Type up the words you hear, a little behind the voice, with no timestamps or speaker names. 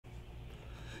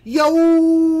Yo,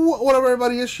 what up,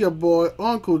 everybody? It's your boy,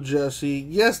 Uncle Jesse.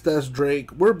 Yes, that's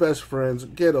Drake. We're best friends.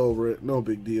 Get over it. No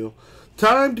big deal.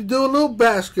 Time to do a little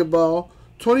basketball.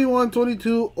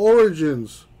 21-22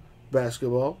 Origins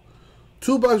basketball.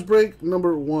 2-box break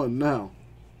number 1. Now,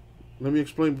 let me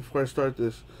explain before I start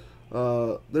this.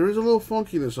 There is a little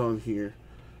funkiness on here.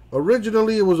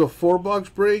 Originally, it was a 4-box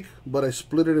break, but I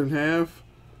split it in half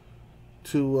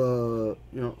to,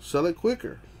 sell it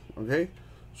quicker. Okay?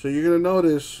 So you're going to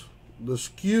notice the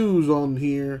skews on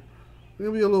here are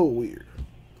going to be a little weird.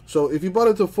 So if you bought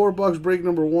it to 4-box break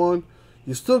number 1,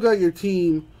 you still got your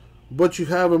team, but you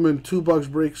have them in 2-box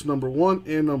breaks number 1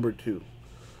 and number 2.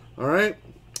 Alright?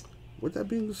 With that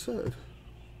being said,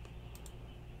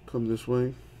 come this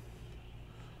way.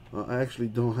 I actually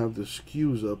don't have the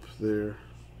skews up there,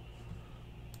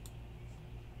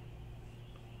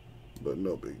 but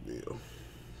no big deal.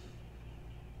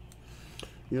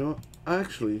 You know,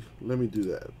 actually, let me do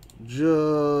that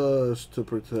just to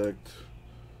protect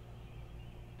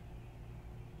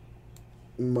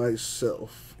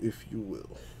myself, if you will.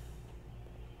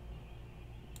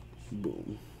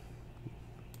 Boom.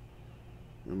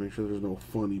 And make sure there's no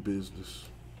funny business.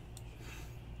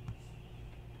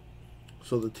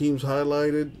 So the teams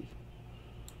highlighted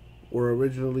were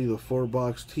originally the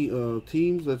 4-box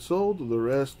teams that sold. The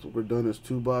rest were done as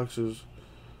 2 boxes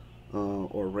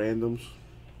or randoms.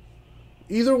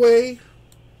 Either way,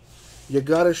 you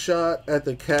got a shot at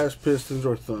the Cavs, Pistons,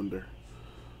 or Thunder.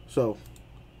 So,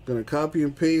 gonna copy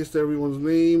and paste everyone's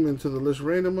name into the list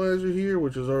randomizer here,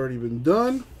 which has already been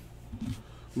done. I'm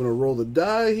gonna roll the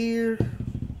die here.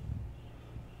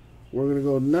 We're gonna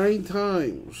go 9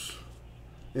 times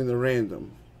in the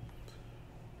random.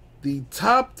 The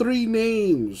top 3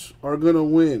 names are gonna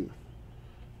win.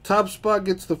 Top spot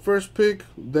gets the first pick,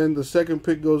 then the second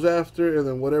pick goes after, and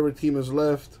then whatever team is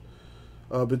left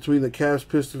between the Cavs,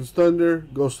 Pistons, Thunder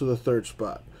goes to the 3rd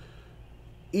spot.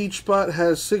 Each spot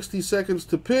has 60 seconds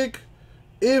to pick.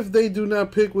 If they do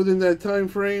not pick within that time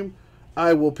frame,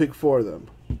 I will pick for them.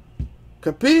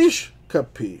 Capiche?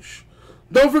 Capiche.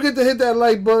 Don't forget to hit that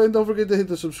like button. Don't forget to hit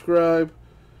the subscribe.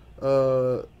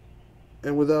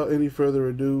 And without any further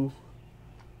ado,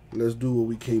 let's do what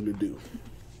we came to do.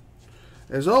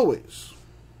 As always,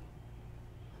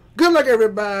 good luck,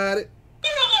 everybody.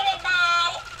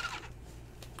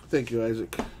 Thank you,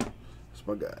 Isaac. That's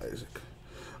my guy, Isaac.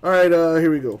 Alright,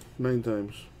 here we go. 9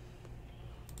 times.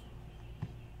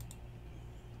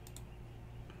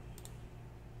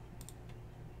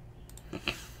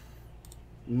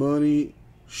 Money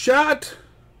shot.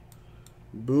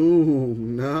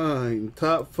 Boom. 9.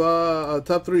 Top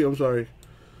 3, I'm sorry.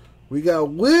 We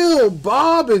got Will,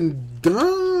 Bob, and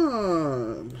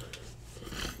Don.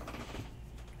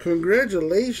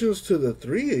 Congratulations to the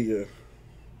 3 of you.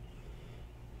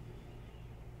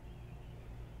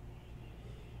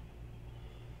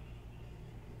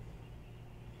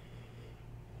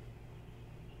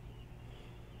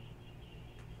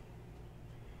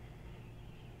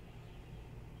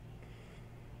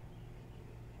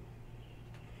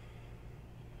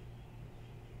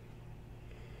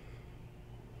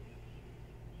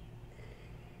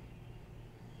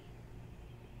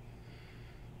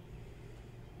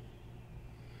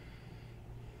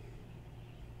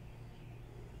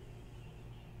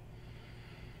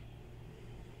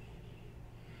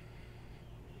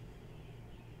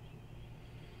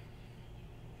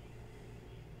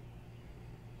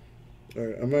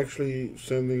 Alright, I'm actually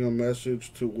sending a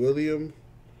message to William.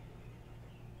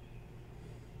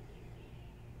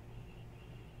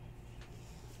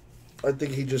 I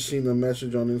think he just seen the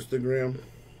message on Instagram.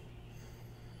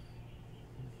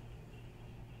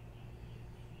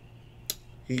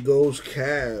 He goes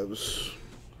Cavs.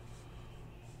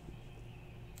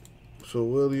 So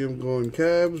William going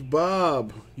Cavs.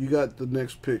 Bob, you got the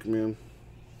next pick, man.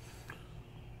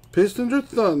 Pistons or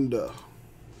Thunder?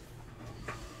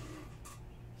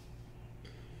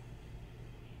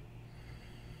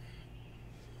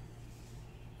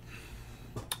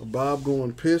 Bob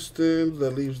going Pistons.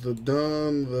 That leaves the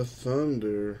Don, the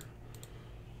Thunder.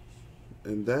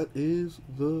 And that is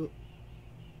the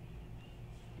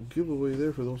giveaway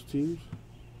there for those teams.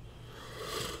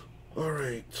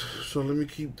 Alright, so let me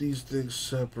keep these things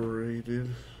separated.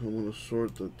 I'm going to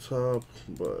sort the top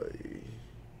by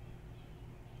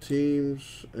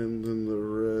teams and then the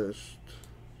rest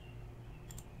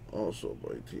also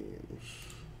by teams.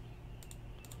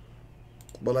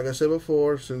 But like I said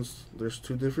before, since there's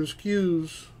 2 different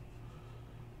SKUs,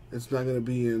 it's not going to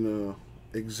be in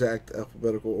exact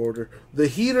alphabetical order. The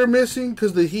Heat are missing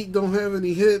because the Heat don't have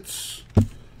any hits.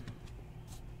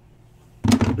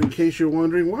 In case you're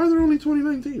wondering, why are there only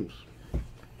 29 teams?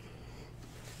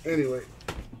 Anyway,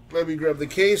 let me grab the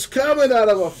case. Coming out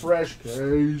of a fresh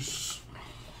case.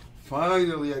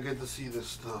 Finally, I get to see this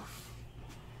stuff.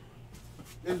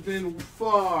 It's been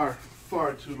far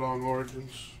too long,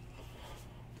 Origins.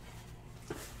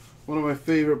 One of my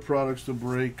favorite products to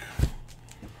break.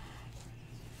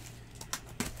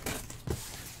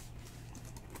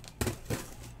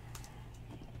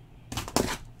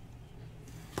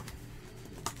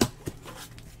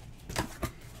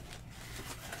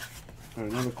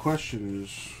 Alright, now the question is,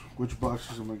 which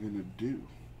boxes am I going to do?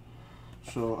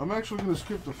 So, I'm actually going to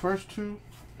skip the first two.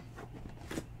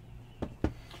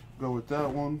 Go with that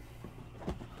one.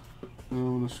 Then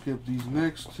I'm going to skip these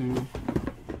next two.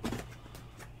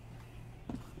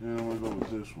 And I'm going to go with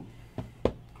this one.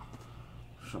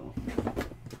 So,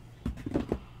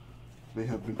 they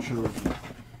have been chosen.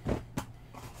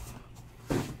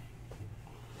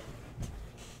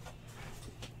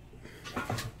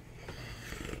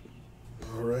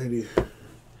 Alrighty.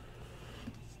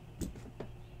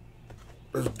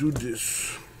 Let's do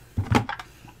this.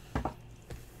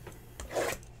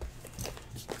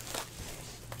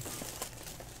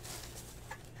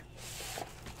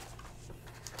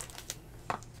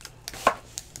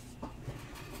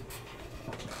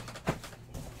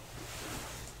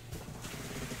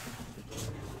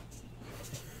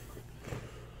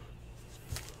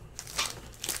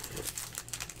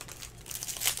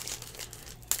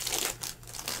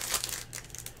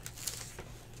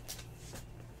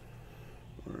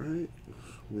 Alright,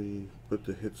 we put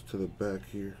the hits to the back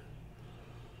here.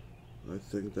 I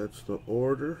think that's the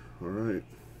order. Alright.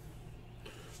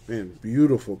 Man,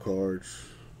 beautiful cards.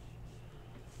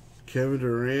 Kevin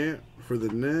Durant for the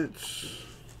Nets.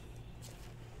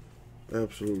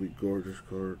 Absolutely gorgeous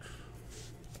cards.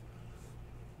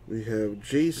 We have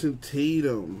Jason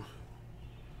Tatum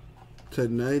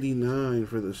 /99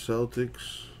 for the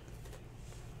Celtics.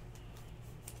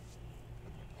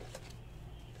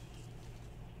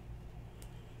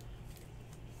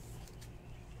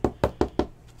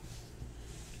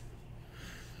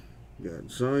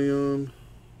 Got Zion.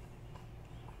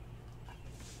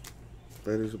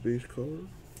 That is a base card.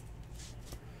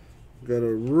 Got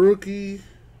a rookie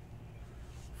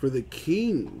for the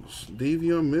Kings,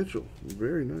 Davion Mitchell.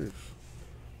 Very nice.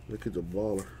 That kid's a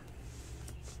baller.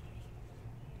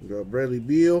 Got Bradley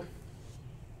Beal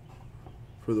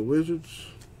for the Wizards.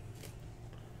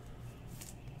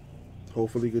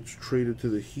 Hopefully gets traded to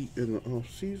the Heat in the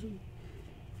offseason.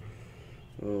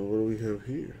 What do we have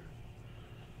here?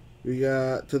 We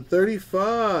got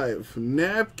 /35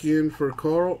 napkin for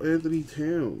Karl Anthony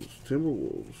Towns,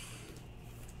 Timberwolves.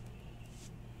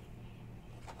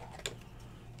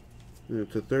 Yeah,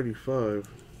 /35.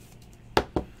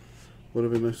 Would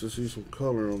have been nice to see some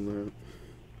color on that.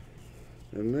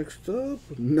 And next up,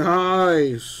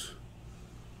 nice.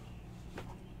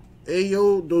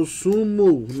 Ayo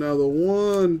Dosunmu. Now the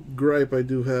one gripe I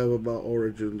do have about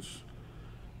Origins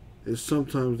is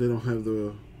sometimes they don't have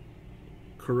the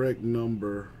correct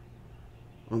number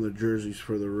on the jerseys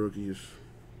for the rookies.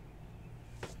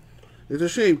 It's a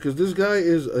shame because this guy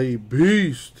is a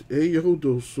beast. Ayo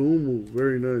Dosunmu.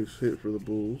 Very nice hit for the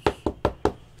Bulls.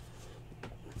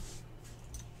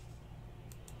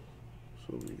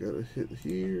 So we got a hit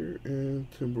here and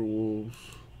Timberwolves.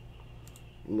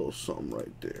 A little something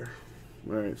right there.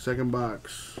 Alright, second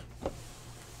box.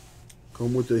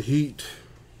 Come with the heat.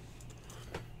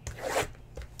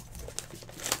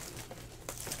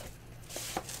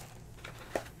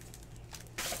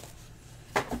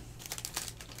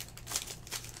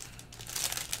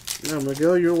 Yeah,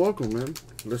 Miguel, you're welcome, man.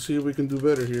 Let's see if we can do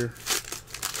better here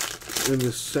in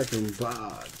this second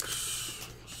box.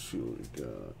 Let's see what we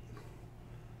got.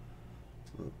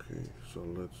 Okay, so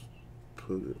let's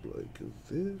put it like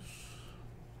this.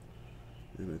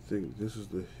 And I think this is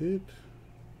the hit.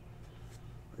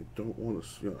 I don't want to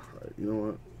see. Alright, you know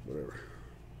what? Whatever.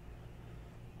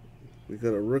 We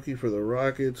got a rookie for the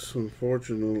Rockets.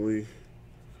 Unfortunately,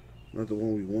 not the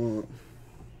one we want.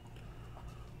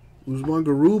 Usman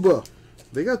Garuba.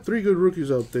 They got 3 good rookies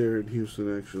out there in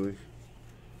Houston, actually.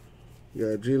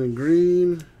 You got Jalen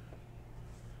Green.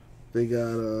 They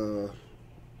got,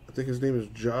 I think his name is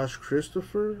Josh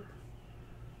Christopher.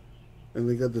 And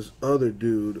they got this other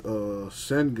dude,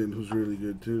 Sengun, who's really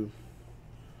good, too.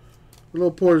 A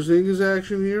little Porzingis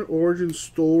action here. Origin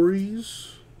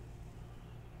Stories.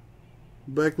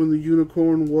 Back when the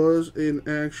unicorn was an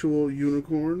actual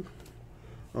unicorn.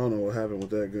 I don't know what happened with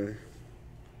that guy.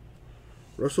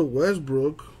 Russell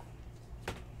Westbrook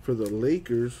for the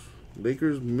Lakers.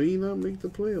 Lakers may not make the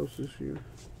playoffs this year.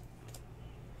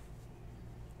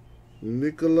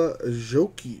 Nikola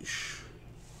Jokic.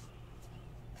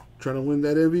 Trying to win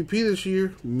that MVP this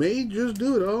year. May just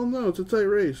do it. I don't know. It's a tight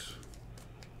race.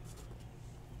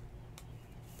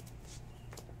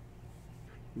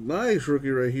 Nice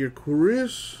rookie right here.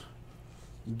 Chris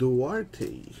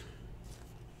Duarte.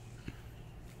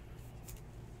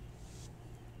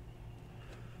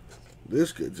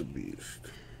 This kid's a beast.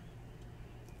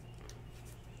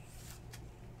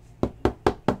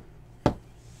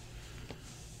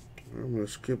 I'm going to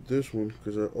skip this one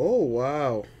because oh,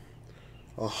 wow.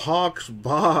 A Hawks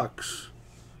box.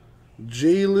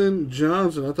 Jalen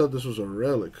Johnson. I thought this was a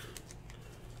relic.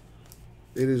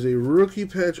 It is a rookie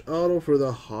patch auto for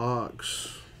the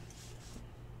Hawks.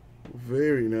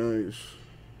 Very nice.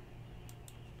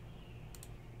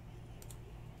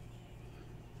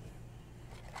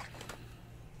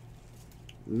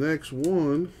 Next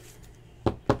one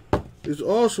is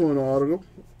also an autograph.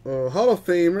 Hall of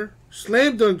Famer,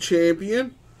 Slam Dunk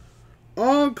Champion,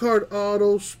 on-card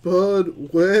auto,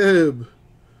 Spud Webb.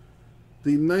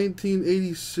 The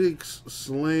 1986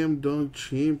 Slam Dunk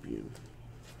Champion.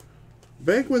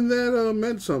 Back when that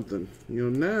meant something. You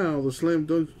know, now the Slam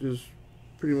Dunk is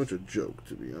pretty much a joke,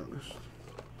 to be honest.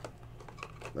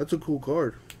 That's a cool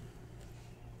card.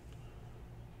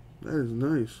 That is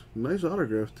nice. Nice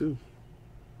autograph, too.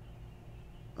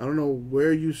 I don't know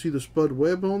where you see the Spud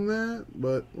Webb on that,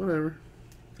 but whatever.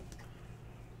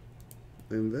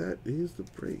 And that is the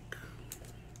break.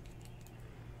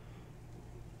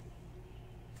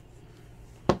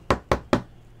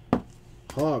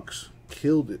 Hawks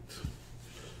killed it.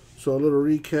 So a little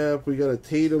recap. We got a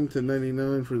Tatum to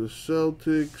 99 for the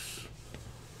Celtics.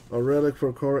 A relic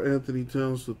for Karl Anthony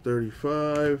Towns to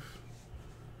 35.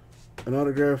 An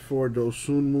autograph for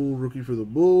Dosunmu, rookie for the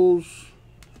Bulls.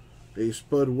 A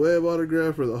Spud Webb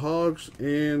autograph for the Hawks.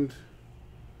 And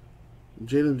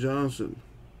Jalen Johnson,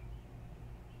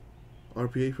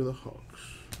 RPA for the Hawks.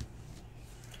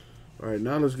 Alright,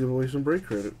 now let's give away some break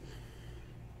credit.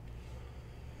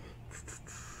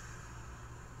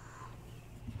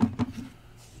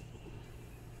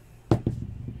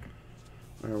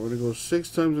 Alright, we're going to go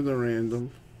 6 times in the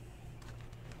random.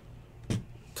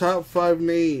 Top 5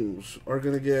 names are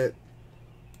going to get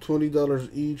 $20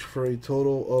 each for a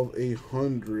total of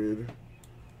 $100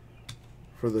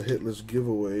 for the hitless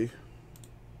giveaway.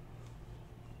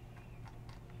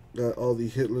 Got all the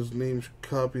hitless names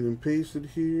copied and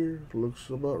pasted here. Looks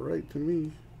about right to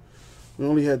me. We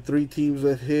only had 3 teams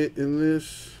that hit in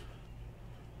this.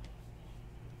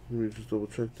 Let me just double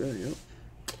check that. Yep.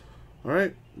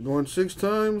 Alright, going 6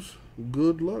 times.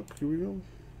 Good luck. Here we go.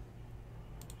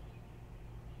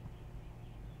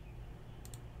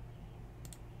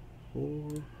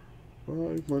 Four,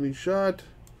 5, money shot.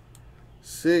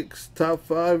 6, top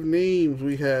 5 names.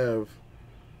 We have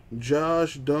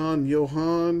Josh, Don,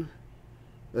 Johan.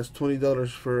 That's $20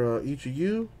 for each of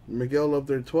you. Miguel up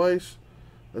there twice.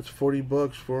 That's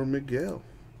 $40 for Miguel.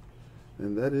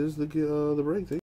 And that is the break.